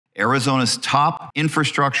Arizona's top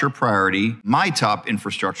infrastructure priority, my top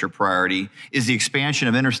infrastructure priority, is the expansion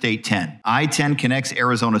of Interstate 10. I-10 connects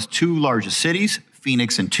Arizona's two largest cities,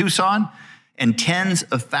 Phoenix and Tucson, and tens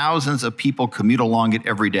of thousands of people commute along it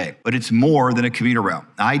every day. But it's more than a commuter route.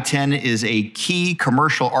 I-10 is a key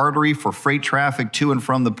commercial artery for freight traffic to and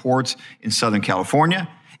from the ports in Southern California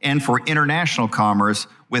and for international commerce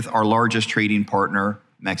with our largest trading partner,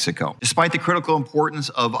 Mexico. Despite the critical importance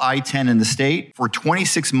of I-10 in the state, for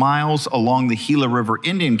 26 miles along the Gila River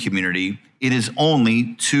Indian community, it is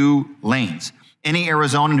only 2 lanes. Any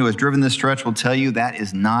Arizonan who has driven this stretch will tell you that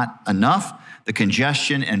is not enough. The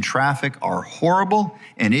congestion and traffic are horrible,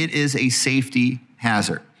 and it is a safety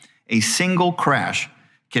hazard. A single crash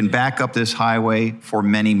can back up this highway for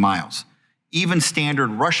many miles. Even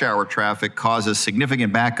standard rush hour traffic causes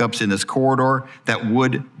significant backups in this corridor that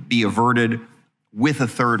would be averted with a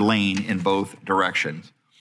 3rd lane in both directions.